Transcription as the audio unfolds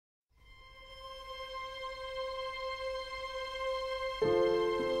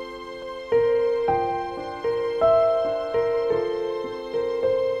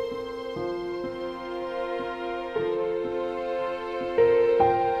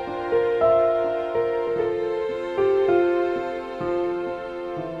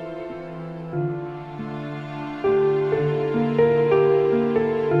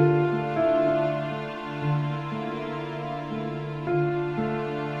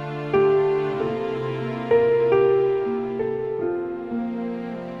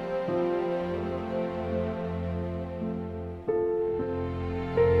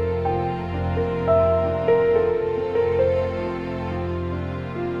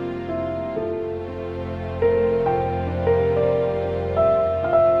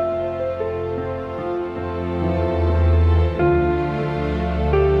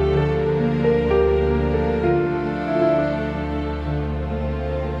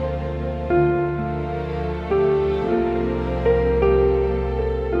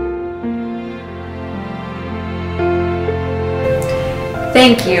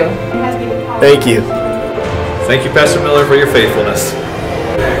Thank you. Thank you. Thank you, Pastor Miller, for your faithfulness.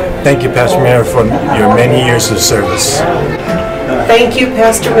 Thank you, Pastor Miller, for your many years of service. Thank you,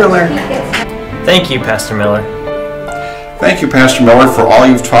 Pastor Miller. Thank you, Pastor Miller. Thank you, Pastor Miller, for all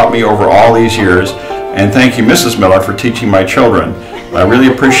you've taught me over all these years. And thank you, Mrs. Miller, for teaching my children. I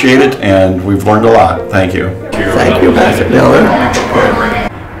really appreciate it, and we've learned a lot. Thank you. Thank you, Pastor Miller.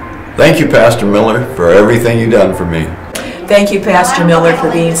 Thank you, Pastor Miller, for everything you've done for me. Thank you, Pastor Miller,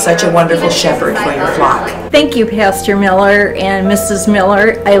 for being such a wonderful shepherd for your flock. Thank you, Pastor Miller and Mrs.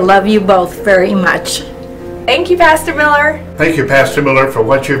 Miller. I love you both very much. Thank you, Pastor Miller. Thank you, Pastor Miller, for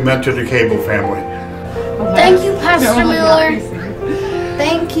what you've meant to the Cable family. Thank you, Pastor Miller.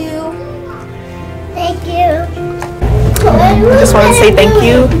 Thank you. Thank you. I just want to say thank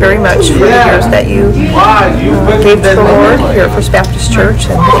you very much for the years that you gave to the Lord here at First Baptist Church,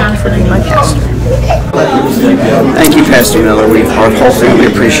 and thank you for being my pastor. Thank you, Pastor Miller. Our whole family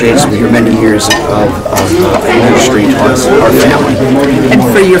appreciates your many years of ministry to us, our family. And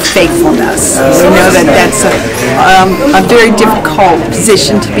for your faithfulness. We know that that's a very difficult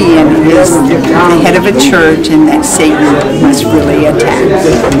position to be in, is the head of a church, and that Satan must really attack.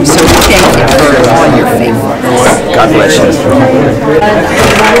 So thank you for all your faithfulness. God bless you.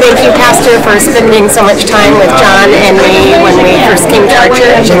 Thank you, Pastor, for spending so much time with John and me when we first came to our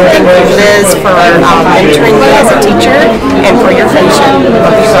church. And thank you, Liz, for mentoring me as a teacher and for your friendship.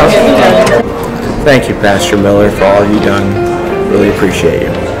 Love you both. Thank you, Pastor Miller, for all you've done. Really appreciate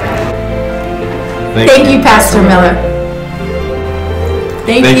you. Thank you, Pastor Miller.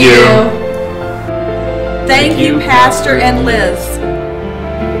 Thank you. Thank you, Pastor and Liz.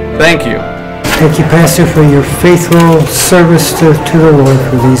 Thank you. Thank you, Pastor, for your faithful service to the Lord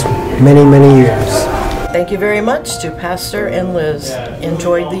for these many, many years. Thank you very much to Pastor and Liz.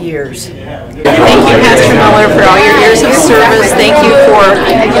 Enjoyed the years. Thank you, Pastor Miller, for all your years of service. Thank you for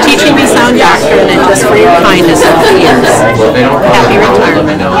teaching me sound doctrine and just for your kindness over the years. Happy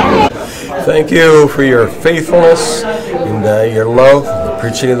retirement. Thank you for your faithfulness and your love and the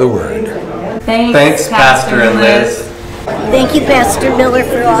preaching of the Word. Thanks, Pastor and Liz. Thank you, Pastor Miller,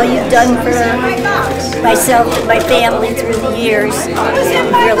 for all you've done for myself and my family through the years.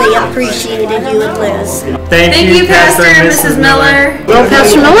 Really appreciated you and Liz. Thank you, Pastor and Mrs. Miller. Well,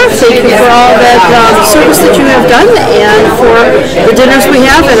 Pastor Miller, thank you for all that service that you have done and for the dinners we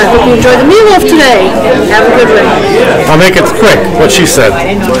have, and I hope you enjoy the meatloaf today. Have a good one. I'll make it quick, what she said.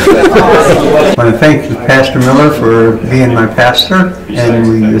 I want to thank Pastor Miller for being my pastor, and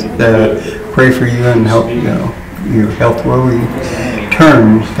we just pray for you and help your health where we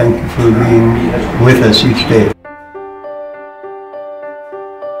turn. Thank you for being with us each day.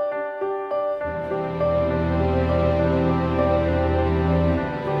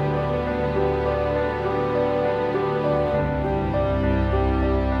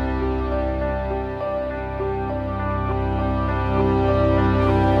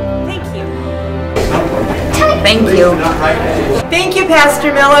 Thank you. Thank you,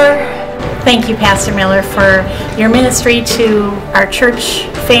 Pastor Miller. Thank you, Pastor Miller, for your ministry to our church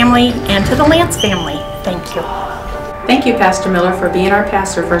family and to the Lance family. Thank you. Thank you, Pastor Miller, for being our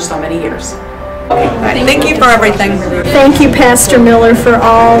pastor for so many years. Thank you for everything. Thank you, Pastor Miller, for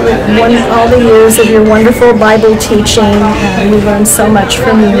all the years of your wonderful Bible teaching. We learned so much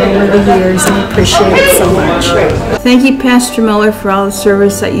from you over the years and appreciate it so much. Thank you, Pastor Miller, for all the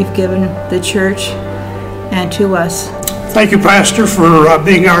service that you've given the church and to us. Thank you, Pastor, for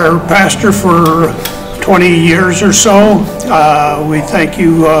being our pastor for 20 years or so. We thank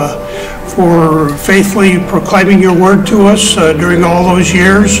you for faithfully proclaiming your word to us during all those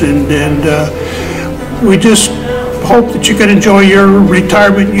years, and we just hope that you can enjoy your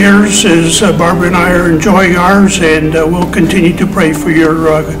retirement years as Barbara and I are enjoying ours, and we'll continue to pray for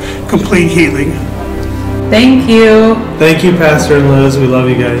your complete healing. Thank you. Thank you, Pastor and Liz. We love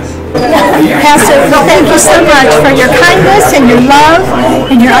you guys. Pastor, thank you so much for your kindness and your love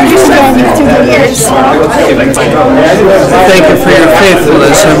and your understanding through the years. Thank you for your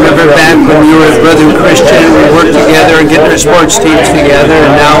faithfulness. I remember back when you were with Brother Christian, we worked together and getting our sports teams together,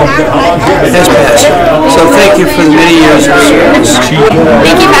 and now as pastor. So thank you for the many years of service.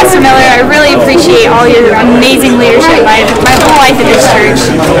 Thank you, Pastor Miller. I really appreciate all your amazing leadership. My whole life at this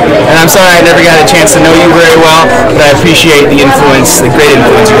church. And I'm sorry I never got a chance to know you very well, but I appreciate the influence, the great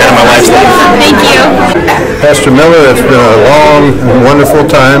influence you had on my life's life. Thank you. Pastor Miller, it's been a long and wonderful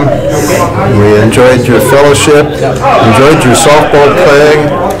time. We enjoyed your fellowship, enjoyed your softball playing,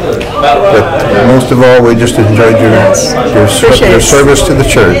 but most of all, we just enjoyed your service to the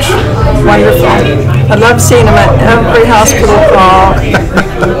church. Wonderful. I love seeing him at every hospital call,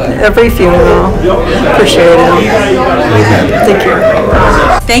 every funeral. Appreciate him. Take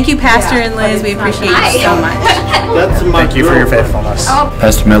care. Thank you, Pastor and Liz. We appreciate you so much. Thank you for your faithfulness.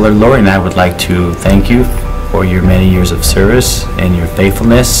 Pastor Miller, Lori and I would like to thank you for your many years of service and your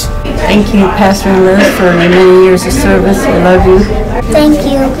faithfulness. Thank you, Pastor and Liz, for your many years of service. We love you. Thank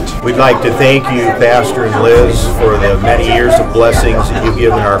you. We'd like to thank you, Pastor and Liz, for the many years of blessings that you've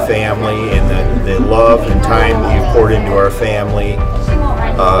given our family and the love and time that you've poured into our family,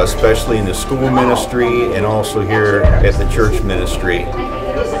 especially in the school ministry and also here at the church ministry.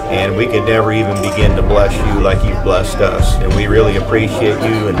 And we could never even begin to bless you like you've blessed us. And we really appreciate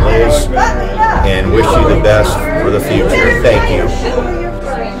you and Liz and wish you the best for the future. Thank you.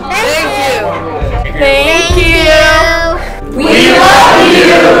 Thank you. We love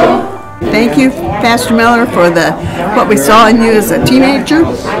you. Thank you, Pastor Miller, for what we saw in you as a teenager,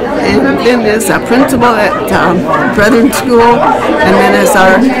 and then as a principal at Brethren School, and then as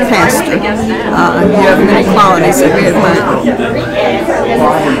our pastor. You have many qualities that we admire.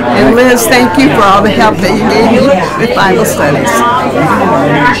 And Liz, thank you for all the help that you gave me with Bible studies.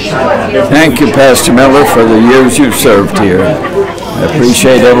 Thank you, Pastor Miller, for the years you've served here. I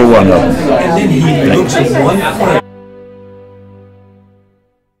appreciate every one of them. Thanks.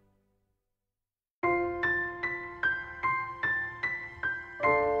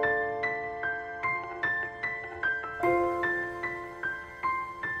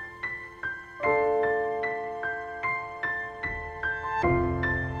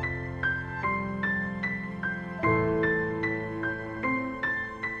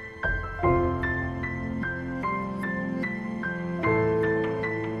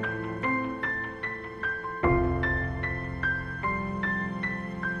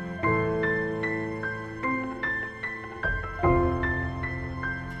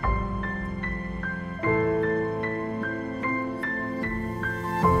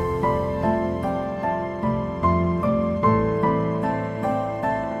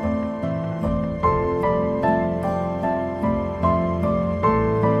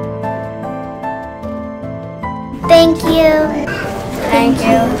 Thank you. Thank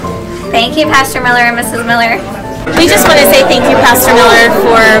you. Thank you, Pastor Miller and Mrs. Miller. We just want to say thank you, Pastor Miller,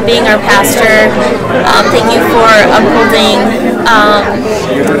 for being our pastor. Thank you for upholding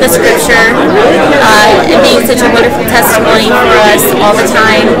the scripture and being such a wonderful testimony for us all the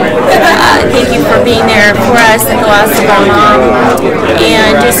time. Thank you for being there for us at the loss of our mom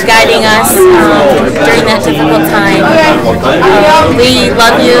and just guiding us during that difficult time. We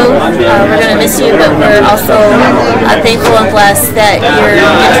love you. We're going to miss you, but we're also thankful and blessed that you're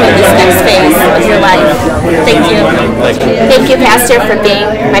entering this next phase of your life. Thank you. Thank you, Pastor, for being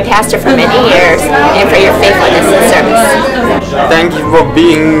my pastor for many years and for your faithfulness in service. Thank you for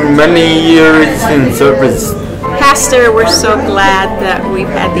being many years in service. Pastor, we're so glad that we've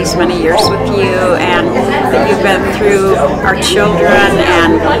had these many years with you and that you've been through our children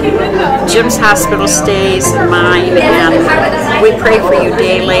and Jim's hospital stays and mine, and we pray for you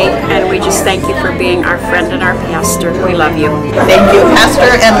daily, and we just thank you for being our friend and our pastor. We love you. Thank you, Pastor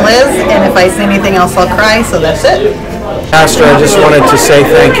and Liz, and if I say anything else, I'll cry, so that's it. Pastor, I just wanted to say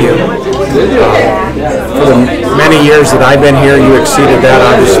thank you. For the many years that I've been here, you exceeded that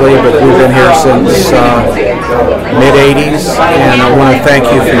obviously, but we've been here since mid-80s, and I want to thank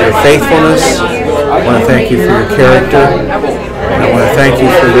you for your faithfulness. I want to thank you for your character. And I want to thank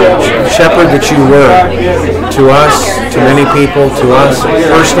you for the shepherd that you were to us, to many people, to us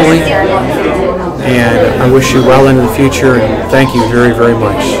personally. And I wish you well into the future, and thank you very, very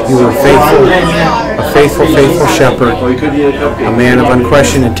much. You were faithful, a faithful shepherd, a man of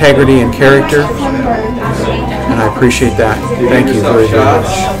unquestioned integrity and character, and I appreciate that. Thank you very, very much.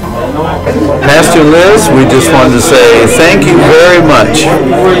 Pastor Liz, we just wanted to say thank you very much.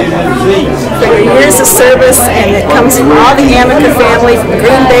 For your years of service, and it comes from all the Amica family, from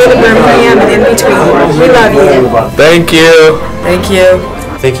Green Bay to Birmingham and in between. We love you. Thank you. Thank you.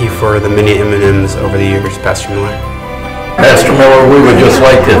 Thank you for the many M&Ms over the years, Pastor Miller. Pastor Miller, we would just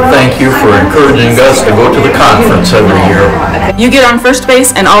like to thank you for encouraging us to go to the conference every year. You get on first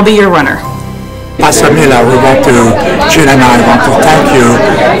base, and I'll be your runner. Pastor Miller, Jill and I want to thank you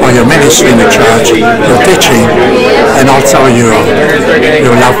for your ministry in the church, your teaching, and also your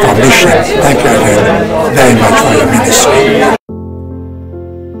love for mission. Thank you again very much for your ministry.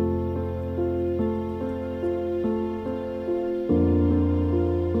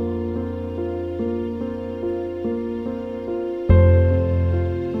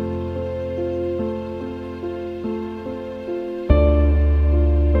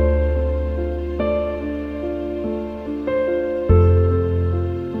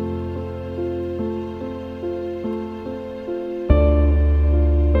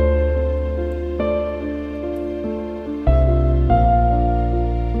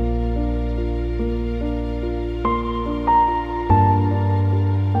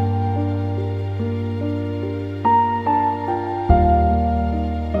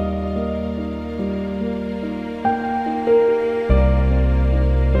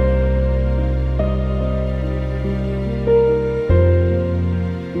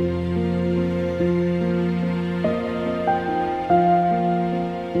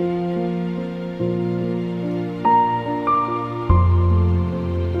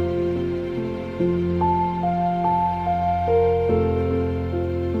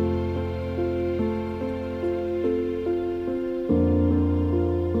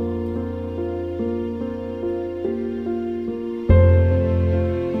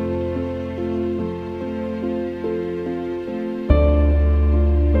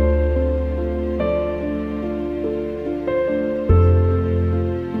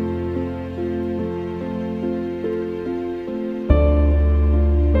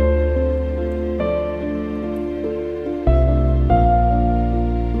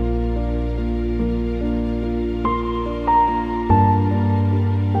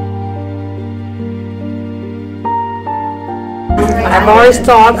 I've always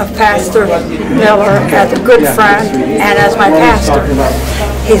thought of Pastor Miller as a good friend and as my pastor.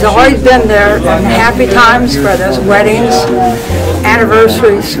 He's always been there in happy times, whether it's weddings,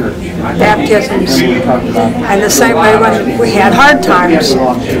 anniversaries, baptisms, and the same way when we had hard times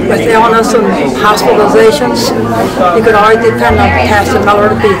with illness and hospitalizations, you could always depend on Pastor Miller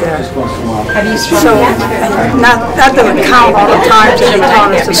to be there. So, not that it count all the times that he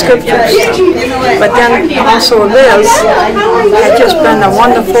taught us the scriptures, but then also Liz had just been a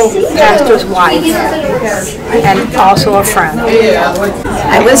wonderful pastor's wife and also a friend.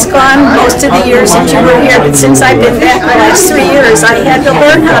 I was gone most of the years that you were here, but since I've been back the last 3 years, I had to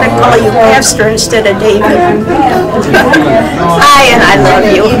learn how to call you Pastor instead of David. Hi, and I love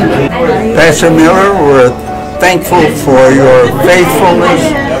you. Pastor Miller, we're thankful for your faithfulness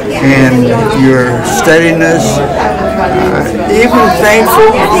and your steadiness. Even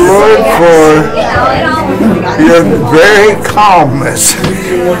thankful, Lord, for your very calmness.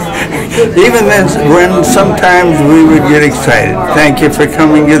 Even when sometimes we would get excited. Thank you for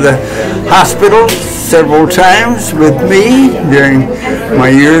coming to the hospital several times with me during my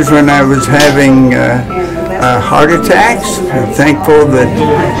years when I was having heart attacks. I'm thankful that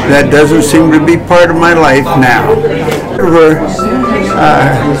that doesn't seem to be part of my life now. We're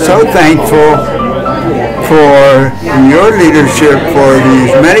so thankful for your leadership for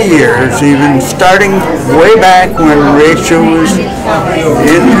these many years, even starting way back when Rachel was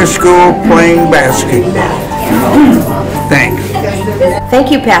in your school playing basketball. Thanks. Thank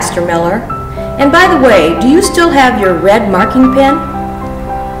you, Pastor Miller. And by the way, do you still have your red marking pen?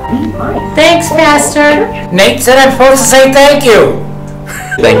 Thanks, Pastor. Nate said I'm supposed to say thank you.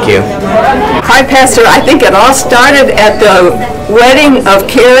 Thank you. Hi, Pastor. I think it all started at the wedding of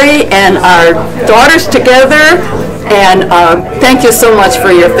Carrie and our daughters together. And thank you so much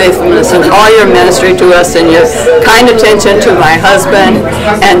for your faithfulness and all your ministry to us and your kind attention to my husband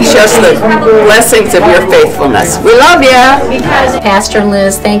and just the blessings of your faithfulness. We love you. Pastor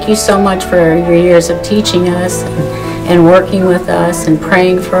Liz, thank you so much for your years of teaching us and working with us and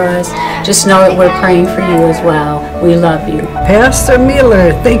praying for us. Just know that we're praying for you as well. We love you. Pastor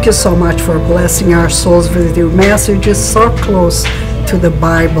Miller, thank you so much for blessing our souls with your messages so close to the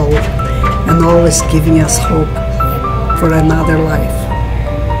Bible and always giving us hope for another life.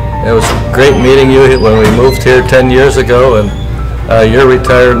 It was great meeting you when we moved here 10 years ago, and you're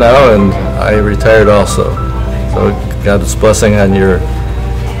retired now, and I retired also. So God's blessing on your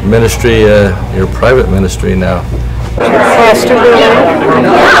ministry, your private ministry now. Pastor Miller,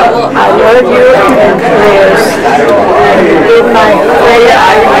 I love you and prayers. In my prayer,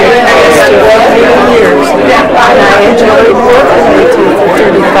 I passed you every years, and I enjoyed working with you for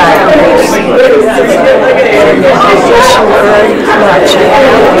 35 years. And I wish you very much.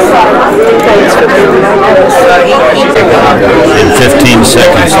 Thanks for being my In 15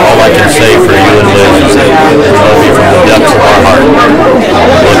 seconds, all I can say for you and Liz is that we love you from the depths of our heart. We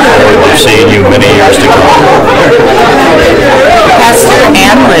look forward to seeing you many years to come. Pastor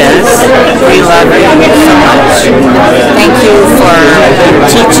and Liz, we love you so much. Thank you for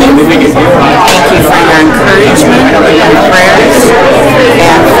teaching. Thank you for your encouragement and prayers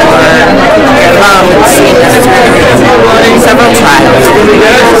and for your love and seeing us through several trials.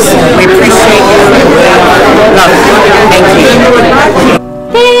 We appreciate you. Love you. Thank you.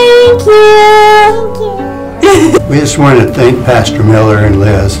 Thank you. We just want to thank Pastor Miller and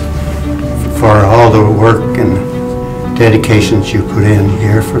Liz for all the work and dedications you put in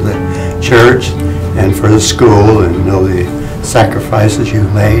here for the church and for the school, and know the sacrifices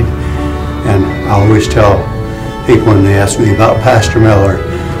you've made. And I always tell people when they ask me about Pastor Miller,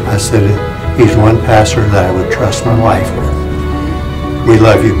 I said he's one pastor that I would trust my life with. We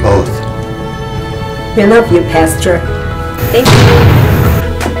love you both. We love you, Pastor. Thank you.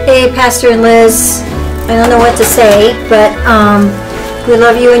 Hey, Pastor and Liz, I don't know what to say, but we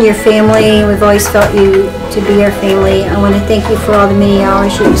love you and your family. We've always felt you to be our family. I want to thank you for all the many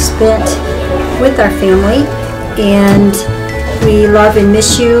hours you've spent with our family, and we love and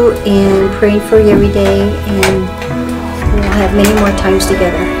miss you and praying for you every day, and we'll have many more times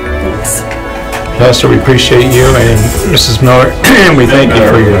together. Thanks. Pastor, we appreciate you and Mrs. Miller, and we thank you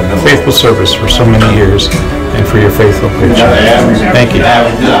for your faithful service for so many years and for your faithful preaching. Thank you.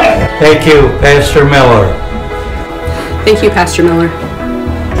 Thank you, Pastor Miller. Thank you, Pastor Miller.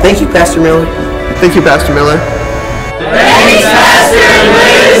 Thank you, Pastor Miller. Thank you, Pastor Miller. Thanks, Pastor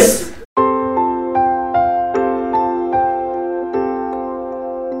Liz.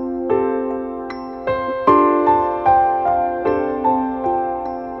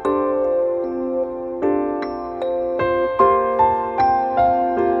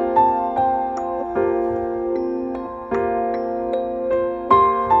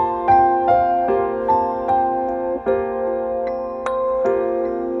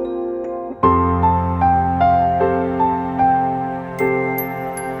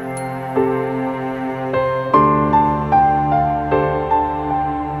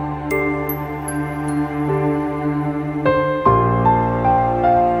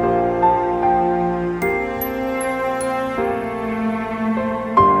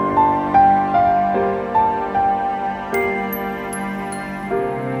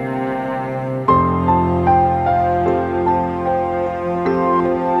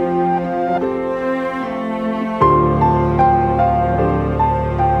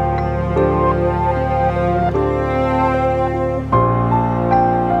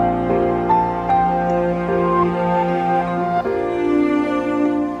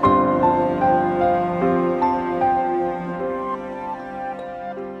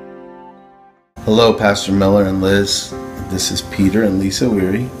 Hello, Pastor Miller and Liz. This is Peter and Lisa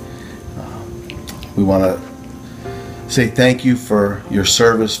Weary. We want to say thank you for your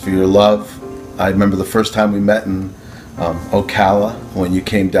service, for your love. I remember the first time we met in Ocala when you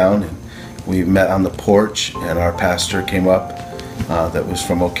came down, and we met on the porch, and our pastor came up that was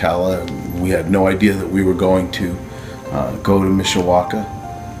from Ocala, and we had no idea that we were going to go to Mishawaka.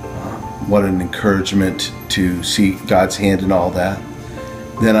 What an encouragement to see God's hand in all that.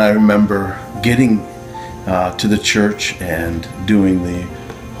 Then I remember getting to the church and doing the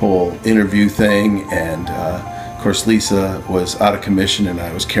whole interview thing, and of course Lisa was out of commission and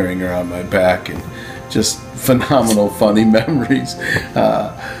I was carrying her on my back, and just phenomenal funny memories.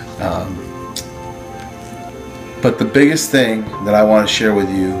 But the biggest thing that I want to share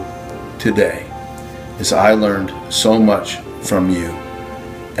with you today is I learned so much from you,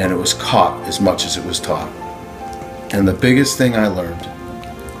 and it was caught as much as it was taught. And the biggest thing I learned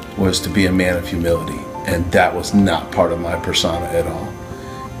was to be a man of humility, and that was not part of my persona at all.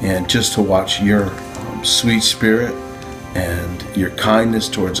 And just to watch your sweet spirit and your kindness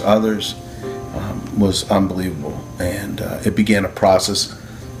towards others was unbelievable. And it began a process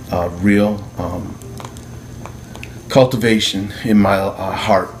of real cultivation in my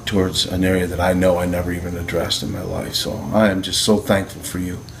heart towards an area that I know I never even addressed in my life. So I am just so thankful for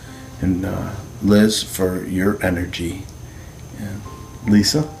you. And Liz, for your energy. And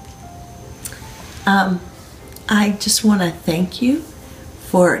Lisa? I just want to thank you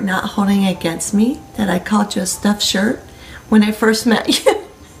for not holding against me that I called you a stuffed shirt when I first met you.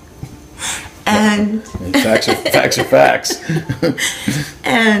 And facts are facts.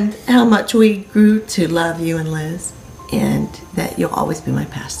 And how much we grew to love you and Liz, and that you'll always be my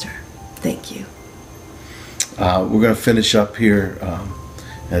pastor. Thank you. We're going to finish up here.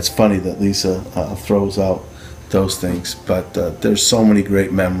 It's funny that Lisa throws out those things, but there's so many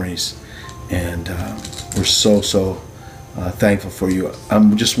great memories, and we're so thankful for you.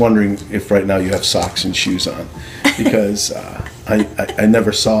 I'm just wondering if right now you have socks and shoes on, because I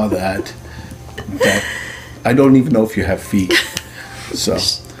never saw that. I don't even know if you have feet. So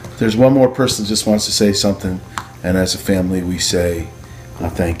there's one more person that just wants to say something, and as a family we say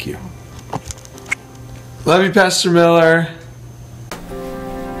thank you. Love you, Pastor Miller.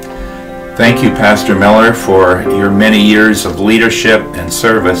 Thank you, Pastor Miller, for your many years of leadership and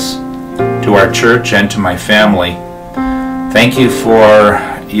service to our church and to my family. Thank you for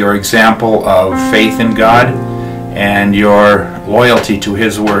your example of faith in God and your loyalty to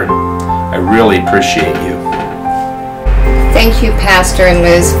His Word. I really appreciate you. Thank you, Pastor and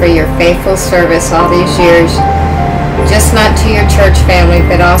Liz, for your faithful service all these years, just not to your church family,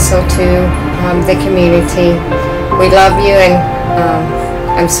 but also to the community. We love you, and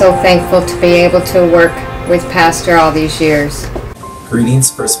I'm so thankful to be able to work with Pastor all these years. Greetings,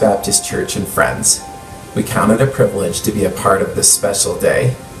 First Baptist Church and friends. We count it a privilege to be a part of this special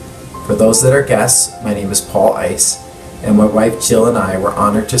day. For those that are guests, my name is Paul Ice, and my wife Jill and I were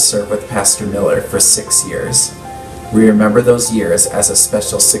honored to serve with Pastor Miller for 6 years. We remember those years as a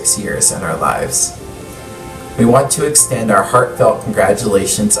special 6 years in our lives. We want to extend our heartfelt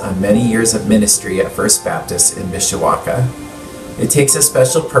congratulations on many years of ministry at First Baptist in Mishawaka. It takes a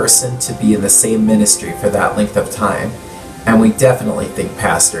special person to be in the same ministry for that length of time, and we definitely think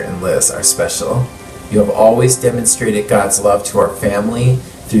Pastor and Liz are special. You have always demonstrated God's love to our family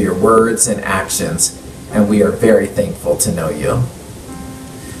through your words and actions, and we are very thankful to know you.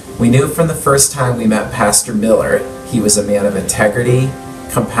 We knew from the first time we met Pastor Miller, he was a man of integrity,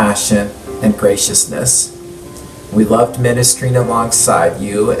 compassion, and graciousness. We loved ministering alongside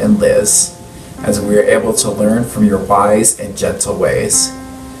you and Liz, as we were able to learn from your wise and gentle ways.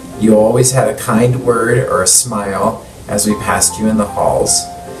 You always had a kind word or a smile as we passed you in the halls.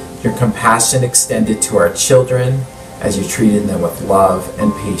 Your compassion extended to our children as you treated them with love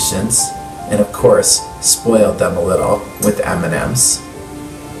and patience, and of course, spoiled them a little with M&Ms.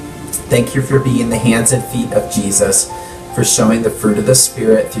 Thank you for being the hands and feet of Jesus, for showing the fruit of the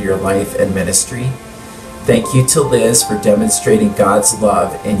Spirit through your life and ministry. Thank you to Liz for demonstrating God's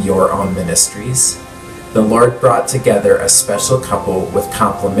love in your own ministries. The Lord brought together a special couple with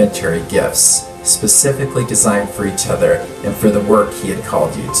complementary gifts, specifically designed for each other and for the work He had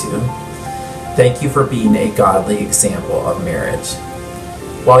called you to. Thank you for being a godly example of marriage.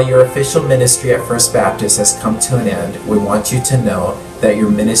 While your official ministry at First Baptist has come to an end, we want you to know that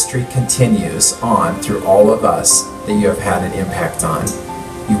your ministry continues on through all of us that you have had an impact on.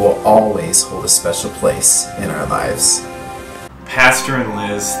 You will always hold a special place in our lives. Pastor and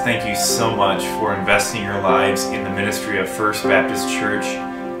Liz, thank you so much for investing your lives in the ministry of First Baptist Church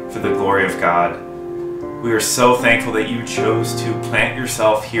for the glory of God. We are so thankful that you chose to plant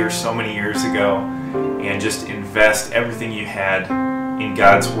yourself here so many years ago and just invest everything you had in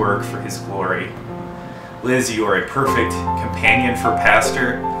God's work for His glory. Liz, you are a perfect companion for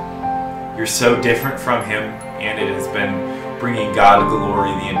Pastor. You're so different from him, and it has been bringing God glory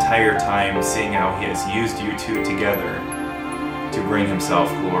the entire time, seeing how He has used you two together to bring Himself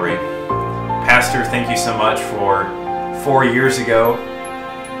glory. Pastor, thank you so much for 4 years ago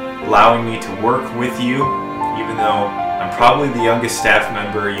allowing me to work with you, even though I'm probably the youngest staff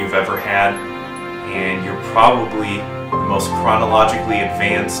member you've ever had, and you're probably the most chronologically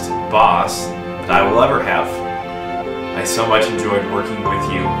advanced boss that I will ever have. I so much enjoyed working with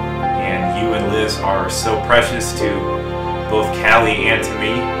you, and you and Liz are so precious to both Callie and to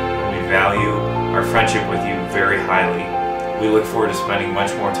me, and we value our friendship with you very highly. We look forward to spending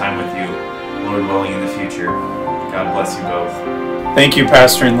much more time with you, Lord willing, in the future. God bless you both. Thank you,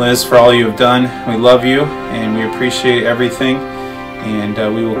 Pastor and Liz, for all you have done. We love you, and we appreciate everything,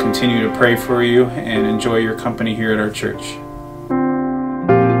 and we will continue to pray for you and enjoy your company here at our church.